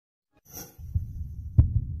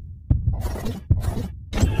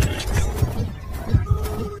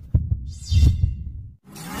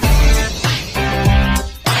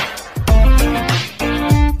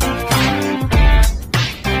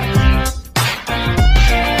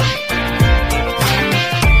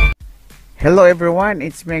Hello everyone,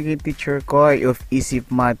 it's me again, Teacher Koy of Easy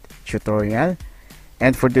Math Tutorial.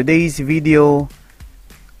 And for today's video,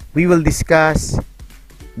 we will discuss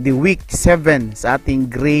the week 7 sa ating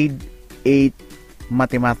grade 8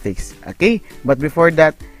 mathematics. Okay? But before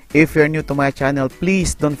that, if you're new to my channel,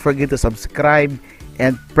 please don't forget to subscribe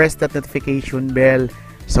and press that notification bell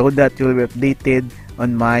so that you'll be updated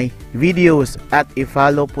on my videos. At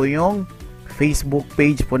i-follow po yung Facebook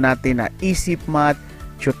page po natin na Easy Math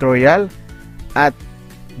Tutorial. At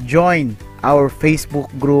join our Facebook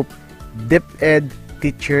group DepEd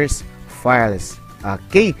Teachers Files.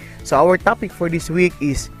 Okay, so our topic for this week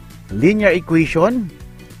is linear equation,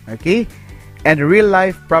 okay, and real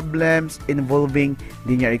life problems involving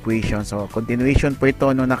linear equation. So continuation po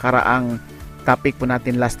ito no nakaraang topic po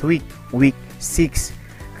natin last week, week 6.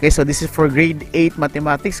 Okay, so this is for grade 8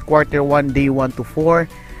 mathematics, quarter 1, day 1 to 4,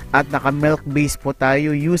 at naka-milk base po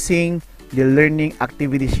tayo using the learning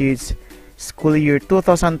activity sheets school year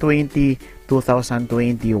 2020-2021.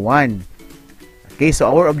 Okay, so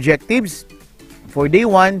our objectives for day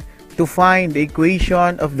 1, to find the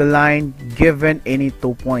equation of the line given any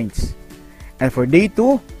 2 points. And for day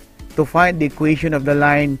 2, to find the equation of the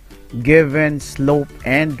line given slope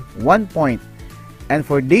and 1 point. And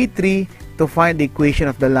for day 3, to find the equation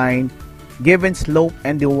of the line given slope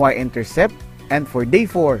and the y-intercept. And for day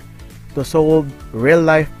 4, to solve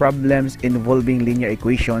real-life problems involving linear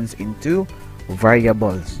equations into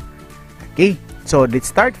variables. Okay, so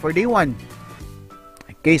let's start for day 1.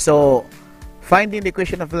 Okay, so finding the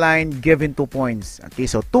equation of the line given 2 points. Okay,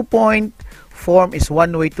 so 2-point form is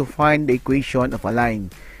one way to find the equation of a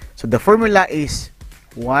line. So the formula is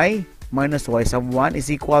y minus y sub 1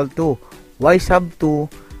 is equal to y sub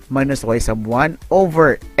 2 minus y sub 1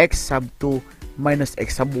 over x sub 2 minus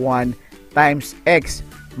x sub 1 times x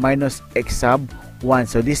minus x sub 1.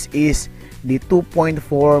 So this is the 2-point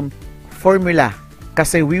form formula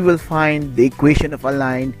kasi we will find the equation of a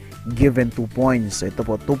line given 2 points. So ito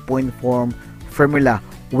po 2-point form formula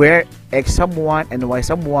where x sub 1 and y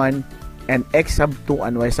sub 1 and x sub 2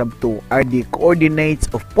 and y sub 2 are the coordinates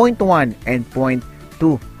of point 1 and point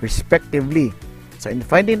 2 respectively. So in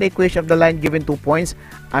finding the equation of the line given 2 points,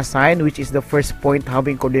 assign which is the first point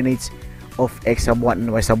having coordinates of x sub 1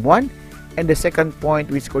 and y sub 1 and the second point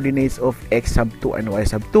which coordinates of x sub 2 and y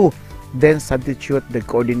sub 2. Then substitute the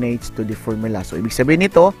coordinates to the formula. So ibig sabihin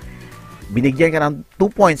nito, binigyan ka ng 2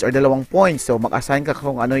 points or 2 points. So mag-assign ka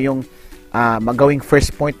kung ano yung magawing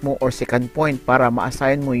first point mo or second point para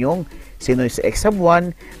ma-assign mo yung sino si x sub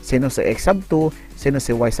 1, sino si x sub 2, sino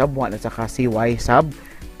si y sub 1 at saka si y sub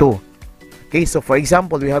 2. Okay, so for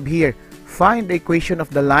example, we have here, find the equation of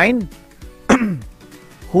the line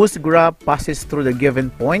whose graph passes through the given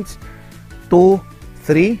points 2,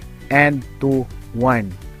 3, and 2,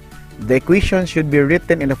 1. The equation should be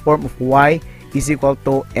written in the form of y is equal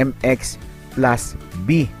to mx plus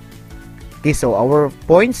b. Okay, so our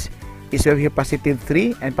points is we have here positive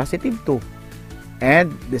 3 and positive 2.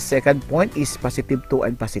 And the second point is positive 2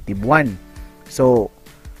 and positive 1. So,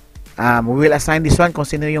 we will assign this one kung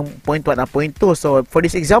sino yung point 1 at point 2. So, for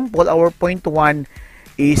this example, our point 1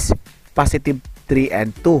 is positive 3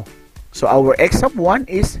 and 2. So, our x sub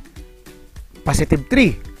 1 is positive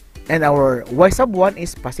 3 and our y sub 1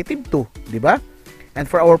 is positive 2, di ba? And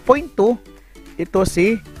for our point 2, ito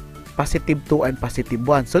si positive 2 and positive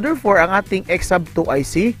 1. So therefore, ang ating x sub 2 ay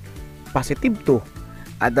si positive 2.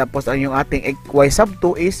 At tapos ang yung ating y sub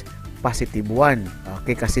 2 is positive 1.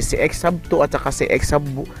 Okay, kasi si x sub 2 at saka si x sub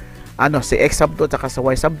si x sub 2 at saka sa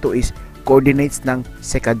y sub 2 is coordinates ng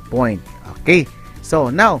second point. Okay.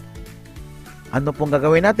 So now, ano pong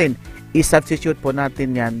gagawin natin? I-substitute po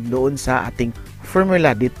natin yan doon sa ating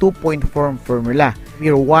formula, the 2-point form formula.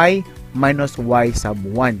 Here, y minus y sub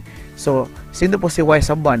 1. So, sino po si y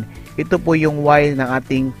sub 1? Ito po yung y ng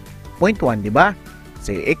ating point 1, di ba?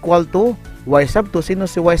 So, equal to y sub 2.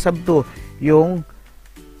 Sino si y sub 2? Yung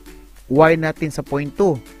y natin sa point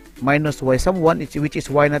 2 minus y sub 1, which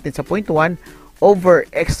is y natin sa point 1 over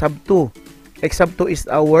x sub 2. X sub 2 is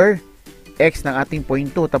our x ng ating point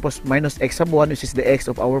 2 tapos minus x sub 1 which is the x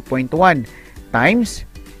of our point 1 times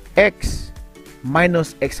x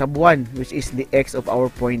minus x sub 1 which is the x of our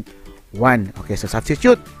point 1. Okay, so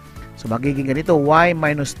substitute. So magiging ganito, y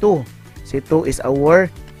minus 2. So 2 is our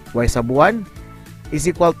y sub 1 is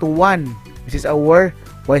equal to 1 which is our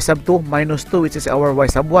y sub 2 minus 2 which is our y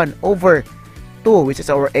sub 1 over 2 which is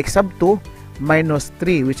our x sub 2 minus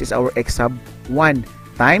 3 which is our x sub 1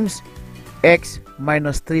 times x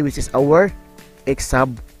minus 3 which is our x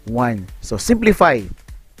sub 1. So simplify.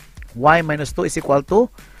 Y minus 2 is equal to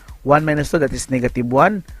 1 minus 2, that is negative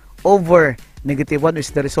 1, over negative 1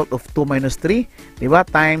 is the result of 2 minus 3, diba?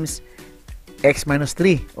 Times x minus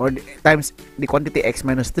 3 or times the quantity x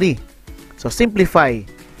minus 3. So simplify.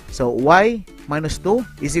 So y minus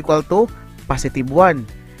 2 is equal to positive 1.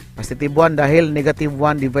 Positive 1 dahil negative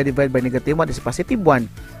 1 divided by negative 1 is positive 1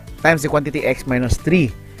 times the quantity x minus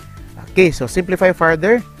 3. Okay, so simplify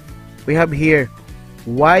further. We have here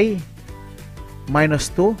y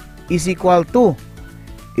minus 2 is equal to,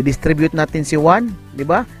 i-distribute natin si 1, di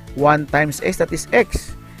ba? 1 times x, that is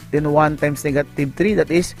x. Then 1 times negative 3,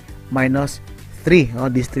 that is minus 3.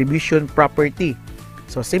 Distribution property.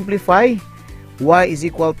 So simplify, y is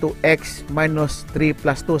equal to x minus 3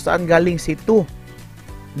 plus 2. Saan galing si 2?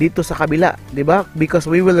 Dito sa kabila, di ba? Because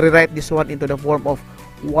we will rewrite this one into the form of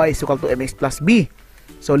y is equal to mx plus b.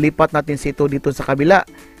 So lipat natin si 2 dito sa kabila.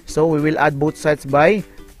 So we will add both sides by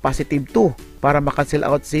positive 2 para makancel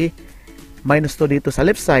out si minus 2 dito sa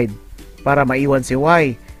left side para maiwan si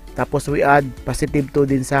y. Tapos we add positive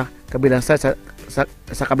 2 din sa kabilang side,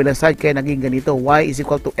 sa kabilang side, kaya naging ganito, y is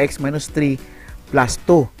equal to x minus 3 plus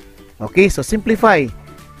 2. Okay, so simplify.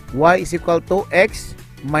 Y is equal to x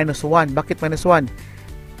minus 1. Bakit minus 1?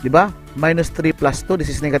 Diba? Minus 3 plus 2. This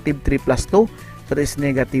is negative 3 plus 2. So this is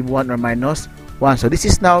negative 1 or minus 1. So this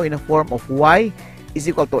is now in a form of y is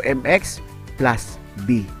equal to mx plus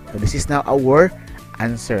b. So this is now our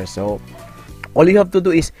answer. So all you have to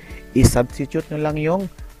do is i-substitute nyo lang yung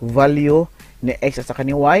value ni x at saka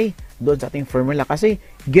ni y doon sa ating formula kasi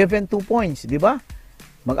given 2 points, di ba?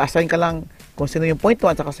 Mag-assign ka lang kung sino yung point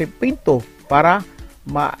 1 at saka si point 2 para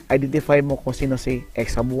ma-identify mo kung sino si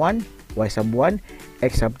x sub 1, y sub 1,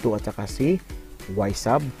 x sub 2 at saka si y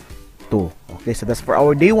sub 2. Okay, so that's for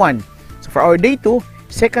our day 1. So for our day 2,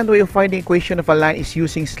 second way of finding equation of a line is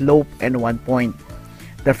using slope and 1 point.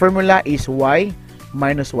 The formula is y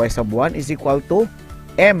minus y sub 1 is equal to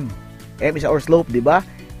m. M is our slope, di ba?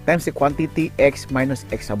 Times the quantity x minus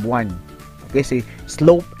x sub 1. Okay, so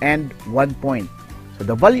slope and 1 point. So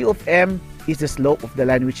the value of m is the slope of the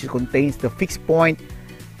line which contains the fixed point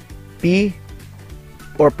p,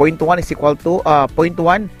 or point 1 is equal to point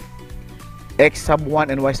 1 x sub 1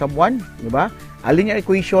 and y sub 1, di ba? A linear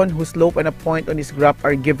equation whose slope and a point on this graph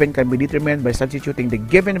are given can be determined by substituting the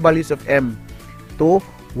given values of m to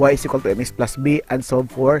y is equal to mx plus b and solve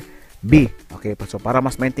for b. Okay, so para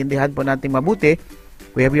mas maintindihan po natin mabuti,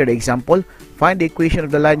 we have here the example. Find the equation of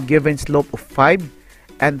the line given slope of 5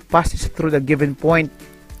 and passes through the given point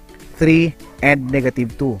 3 and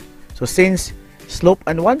negative 2. So since slope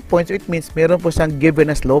and 1 point, so it means meron po siyang given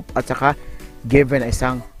na slope at saka given na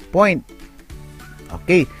isang point.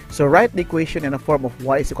 Okay, so write the equation in a form of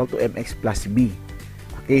y is equal to mx plus b.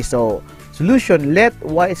 Okay, so solution, let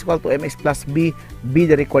y is equal to mx plus b be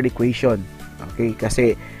the required equation. Okay,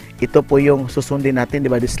 kasi ito po yung susundin natin, di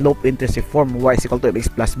ba? The slope intercept form, y is equal to mx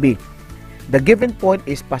plus b. The given point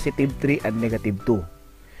is positive 3 and negative 2.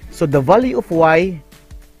 So the value of y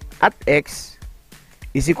at x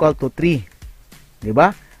is equal to 3. Di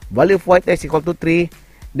ba? Value of y at x is equal to 3,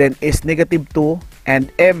 then is negative 2, and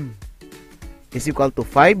m is equal to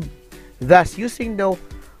 5. Thus, using the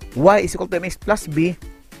y is equal to mx plus b,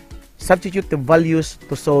 substitute the values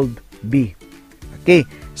to solve b. Okay,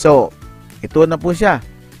 so ito na po siya.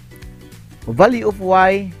 Value of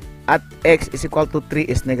y at x is equal to 3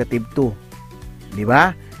 is negative 2. Di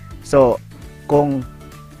ba? So, kung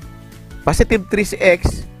positive 3 si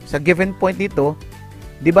x sa given point dito,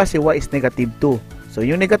 di ba si y is negative 2. So,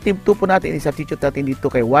 yung negative 2 po natin, i-substitute natin dito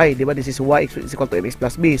kay y. Di ba? This is y is equal to mx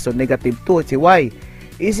plus b. So, negative 2 si y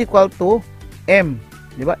is equal to m.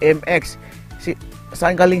 Di ba? mx.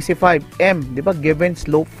 Saan galing si 5? M. Di ba? Given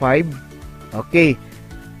slope 5. Okay.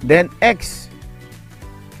 Then, x.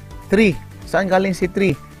 3. Saan galing si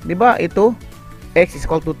 3? Di ba? Ito, x is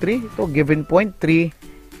equal to 3. Ito, given point 3.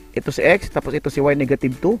 Ito si x. Tapos ito si y,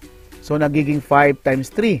 negative 2. So, nagiging 5 times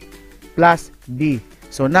 3 plus b.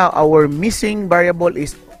 So, now, our missing variable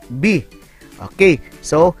is b. Okay.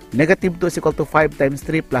 So, negative 2 is equal to 5 times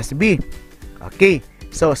 3 plus b. Okay.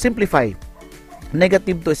 So, simplify.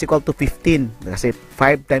 Negative 2 is equal to 15. Kasi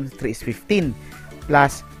 5 times 3 is 15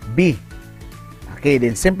 plus b. Okay.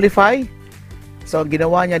 Then, simplify. So,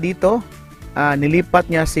 ginawa niya dito,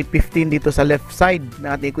 nilipat niya si 15 dito sa left side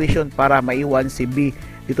ng ating equation para maiwan si b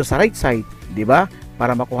dito sa right side. Diba?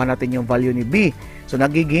 Para makuha natin yung value ni b. So,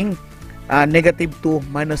 nagiging negative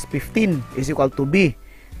 2 minus 15 is equal to b.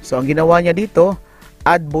 So, ang ginawa niya dito,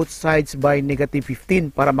 add both sides by negative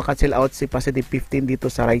 15 para makancel out si positive 15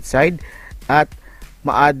 dito sa right side. At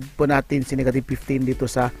ma-add po natin si negative 15 dito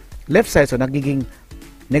sa left side. So, nagiging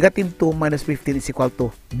negative 2 minus 15 is equal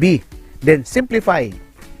to b. Then, simplify.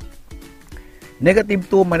 Negative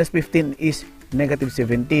 2 minus 15 is negative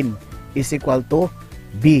 17 is equal to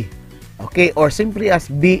b. Okay, or simply as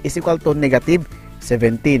b is equal to negative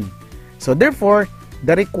 17. So therefore,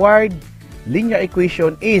 the required linear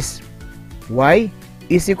equation is y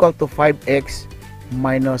is equal to 5x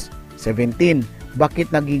minus 17.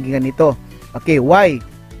 Bakit nagiging ganito? Okay, y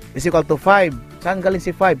is equal to 5. Saan galing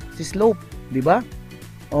si 5? Si slope, di ba?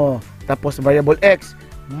 Oh, tapos variable x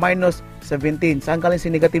minus 17. Saan galing si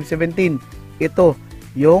negative 17? Ito,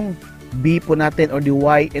 yung b po natin or the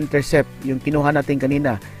y-intercept, yung kinuha natin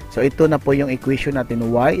kanina. So, ito na po yung equation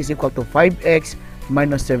natin. Y is equal to 5x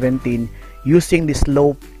minus 17 using the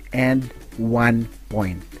slope and 1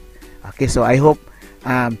 point. Okay, so I hope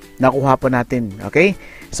nakuha po natin. Okay?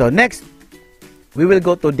 So, next, we will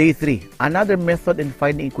go to day 3. Another method in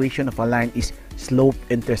finding equation of a line is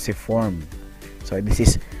slope-intercept form. So, this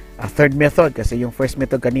is a third method kasi yung first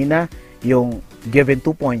method kanina, yung given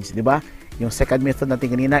 2 points, di ba? Yung second method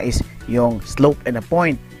natin kanina is yung slope and a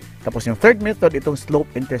point. Tapos yung third method, itong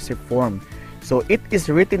slope-intercept form. So, it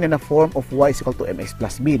is written in a form of y is equal to mx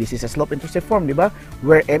plus b. This is a slope-intercept form, di ba?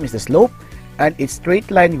 Where m is the slope and its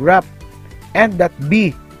straight line graph and that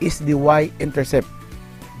b is the y-intercept.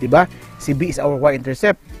 Di ba? Si b is our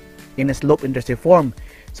y-intercept in a slope-intercept form.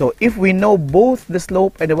 So, if we know both the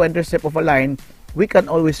slope and the y-intercept of a line, we can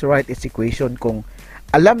always write its equation. Kung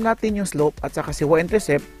alam natin yung slope at saka si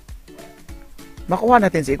y-intercept, makuha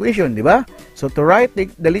natin sa equation, di ba? So, to write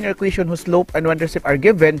the linear equation whose slope and y-intercept are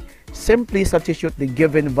given, simply substitute the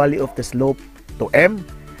given value of the slope to m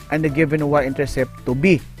and the given y-intercept to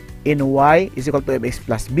b in y is equal to mx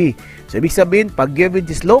plus b. So, ibig sabihin, pag given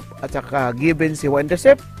si slope at saka given si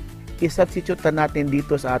y-intercept, i-substitute na natin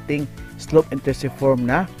dito sa ating slope-intercept form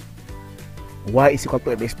na y is equal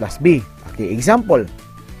to mx plus b. Okay, example.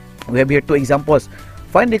 We have here 2 examples.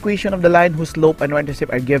 Find the equation of the line whose slope and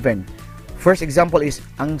y-intercept are given. First example is,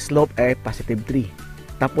 ang slope ay positive 3.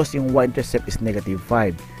 Tapos yung y-intercept is negative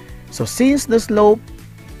 5. So, since the slope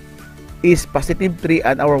is positive 3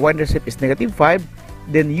 and our y-intercept is negative 5,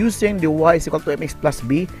 then using the y is equal to mx plus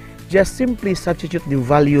b, just simply substitute the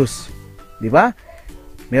values. Di ba?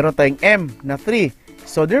 Meron tayong m na 3.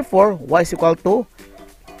 So, therefore, y is equal to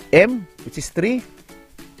m, which is 3,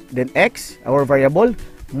 then x, our variable,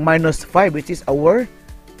 minus 5, which is our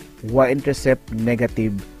y-intercept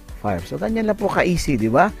negative 5. So, ganyan lang po ka-easy, di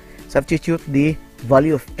ba? Substitute the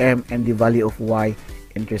value of m and the value of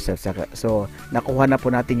y-intercept. So, nakuha na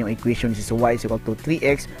po natin yung equation. This is y is equal to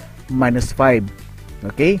 3x minus 5.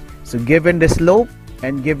 Okay? So, given the slope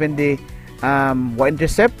and given the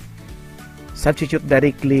y-intercept, substitute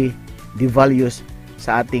directly the values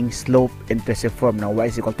sa ating slope-intercept form na y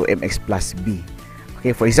is equal to mx plus b.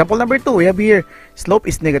 Okay, for example number 2, we have here, slope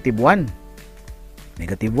is negative 1.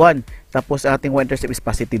 Negative 1. Tapos ating y-intercept is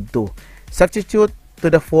positive 2. Substitute to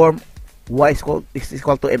the form y is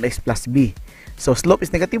equal to mx plus b. So, slope is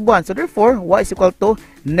negative 1. So, therefore, y is equal to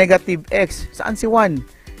negative x. Saan si 1?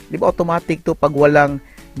 Di ba automatic to pag walang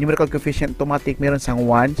numerical coefficient, automatic meron sang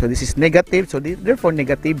 1. So, this is negative. So, therefore,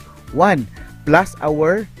 negative 1 plus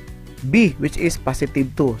our b, which is positive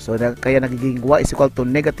 2. So, kaya nagiging y is equal to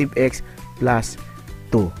negative x plus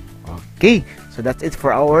 2. Okay. So, that's it for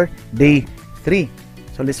our day 3.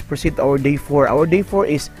 So, let's proceed to our day 4. Our day 4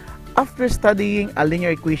 is, after studying a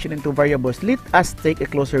linear equation in 2 variables, let us take a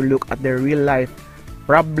closer look at the real-life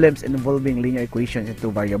problems involving linear equations in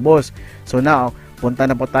 2 variables. So, now, punta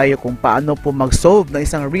na po tayo kung paano po mag-solve ng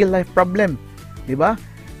isang real-life problem. Diba?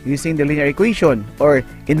 Using the linear equation or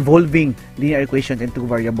involving linear equations in 2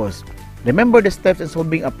 variables. Remember the steps in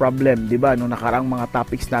solving a problem. Diba? Nung nakaraang mga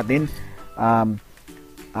topics natin,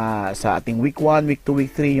 sa ating week 1, week 2,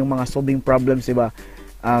 week 3, yung mga solving problems, diba?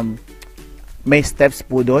 May steps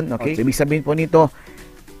po doon, okay? So, ibig sabihin po nito,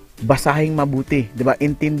 basahin mabuti, 'di ba?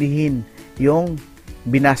 Intindihin yung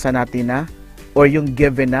binasa natin na or yung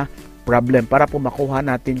given na problem para po makuha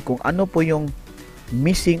natin kung ano po yung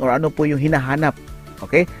missing or ano po yung hinahanap,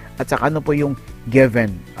 okay? At saka ano po yung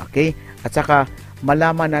given, okay? At saka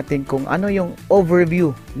malaman natin kung ano yung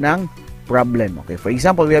overview ng problem, okay? For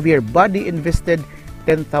example, we have here, Buddy invested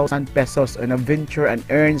 10,000 pesos on a venture and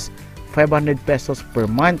earns 500 pesos per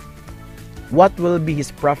month. What will be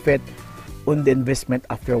his profit on the investment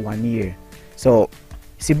after 1 year? So,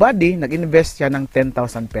 si Buddy, nag-invest siya ng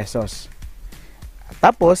 10,000 pesos.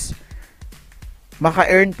 Tapos,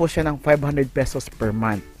 maka-earn po siya ng 500 pesos per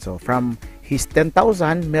month. So, from his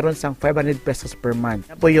 10,000, meron siyang 500 pesos per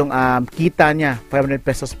month. Yan po yung kita niya, 500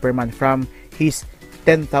 pesos per month from his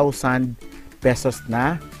 10,000 pesos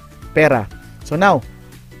na pera. So, now,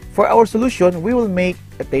 for our solution, we will make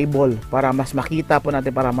a table para mas makita po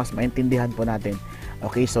natin, para mas maintindihan po natin.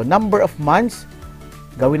 Okay, so number of months,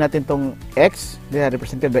 gawin natin tong x,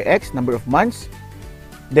 represented by x, number of months.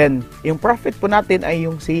 Then, yung profit po natin ay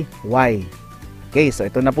yung si Y. Okay, so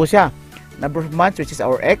ito na po siya. Number of months, which is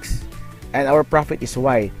our X, and our profit is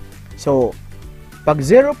Y. So, pag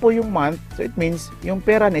 0 po yung month, so it means yung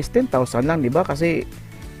pera na is 10,000 lang, di ba? Kasi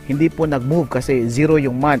hindi po nag-move kasi 0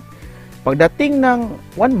 yung month. Pagdating ng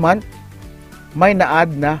 1 month, may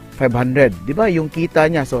na-add na 500, di ba? Yung kita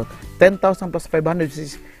niya. So, 10,000 plus 500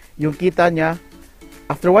 is yung kita niya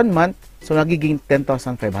after 1 month, so nagiging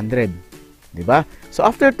 10,500, di ba? So,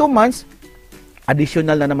 after 2 months,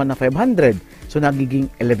 additional na naman na 500. So,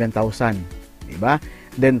 nagiging 11,000, di ba?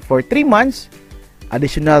 Then, for 3 months,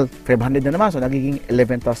 additional 500 na naman. So, nagiging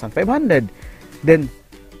 11,500. Then,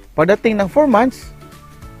 pagdating ng 4 months,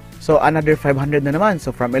 so, another 500 na naman.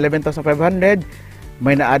 So, from 11,500,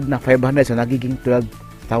 may na-add na 500. So, nagiging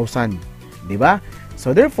 12,000. Diba?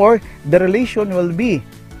 So, therefore, the relation will be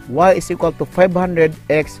Y is equal to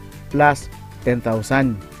 500X plus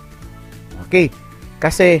 10,000. Okay.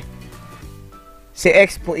 Kasi, si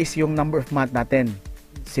X po is yung number of month natin.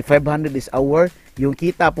 Si 500 is yung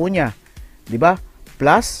kita po niya. Diba?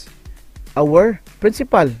 Plus, our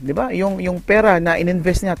principal, di ba? Yung pera na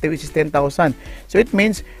ininvest niya, which is 10,000. So it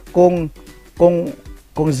means kung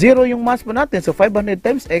 0 yung months po natin, so 500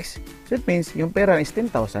 times X, so it means yung pera is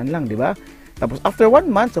 10,000 lang, di ba? Tapos after 1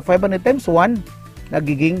 month, so 500 times 1,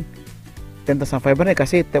 nagiging 10,500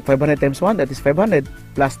 kasi 500 times 1, that is 500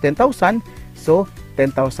 plus 10,000, so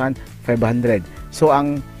 10,500. So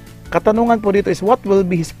ang katanungan po dito is what will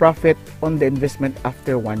be his profit on the investment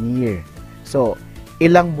after 1 year? So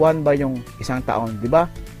ilang buwan ba yung isang taon, di ba?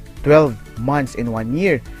 12 months in 1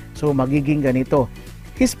 year. So, magiging ganito.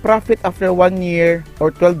 His profit after 1 year or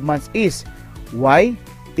 12 months is Y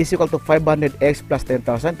is equal to 500X plus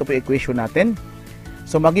 10,000. Ito po yung equation natin.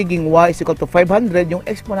 So, magiging Y is equal to 500. Yung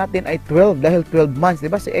X po natin ay 12 dahil 12 months. Di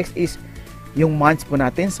ba? Si X is yung months po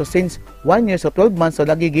natin. So, since 1 year, so 12 months, so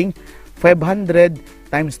nagiging 500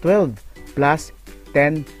 times 12 plus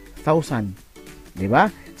 10,000. Di ba?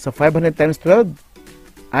 So, 500 times 12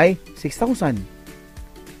 ay 6,000.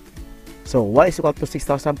 So, Y is equal to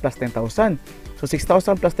 6,000 plus 10,000. So,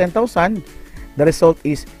 6,000 plus 10,000, the result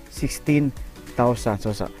is 16,000.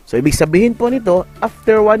 So, ibig sabihin po nito,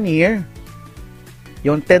 after 1 year,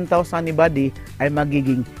 yung 10,000 ni Buddy ay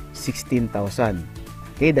magiging 16,000.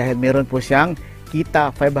 Okay, dahil meron po siyang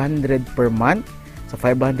kita 500 per month. So,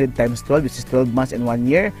 500 times 12, which is 12 months in 1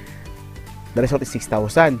 year, the result is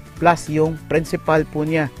 6,000. Plus, yung principal po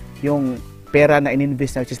niya, yung pera na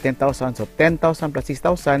ininvest na, which is 10,000. So, 10,000 plus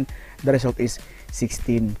 6,000, the result is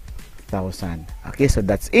 16,000. Okay, so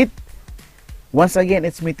that's it. Once again,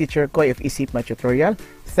 it's me, Teacher Koy of ECP Tutorial.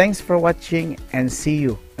 Thanks for watching and see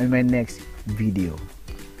you in my next video.